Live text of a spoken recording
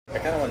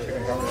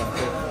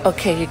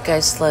Okay, you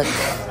guys, look.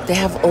 They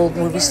have old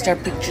movie star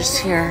pictures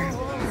here,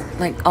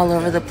 like all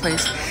over the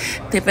place.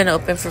 They've been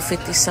open for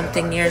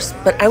 50-something years.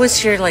 But I was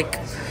here like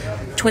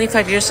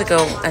 25 years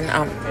ago,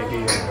 and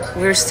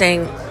we were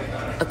staying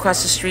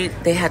across the street.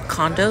 They had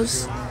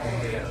condos,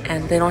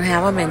 and they don't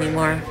have them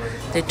anymore.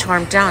 They tore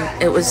them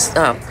down. It was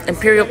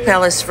Imperial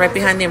Palace, right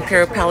behind the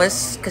Imperial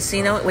Palace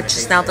Casino, which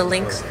is now the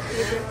Lynx.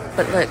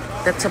 But look,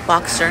 that's a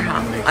boxer,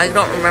 huh? I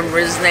don't remember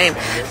his name.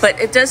 But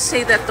it does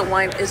say that the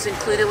wine is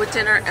included with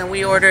dinner, and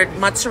we ordered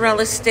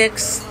mozzarella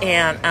sticks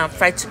and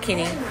fried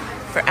zucchini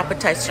for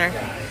appetizer.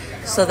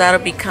 So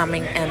that'll be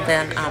coming. And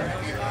then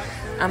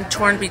I'm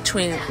torn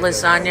between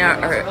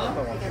lasagna or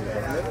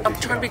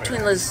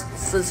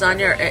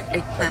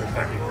eggplant.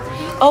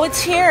 Oh,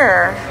 it's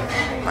here.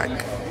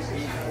 Look.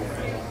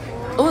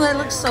 Oh, that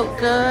looks so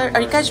good.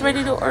 Are you guys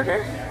ready to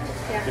order?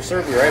 Just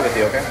serve, be right with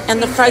you, okay?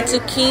 And the fried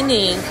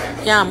zucchini.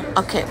 Yum.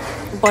 Okay.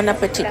 Bon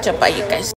appetit. Bye, you guys.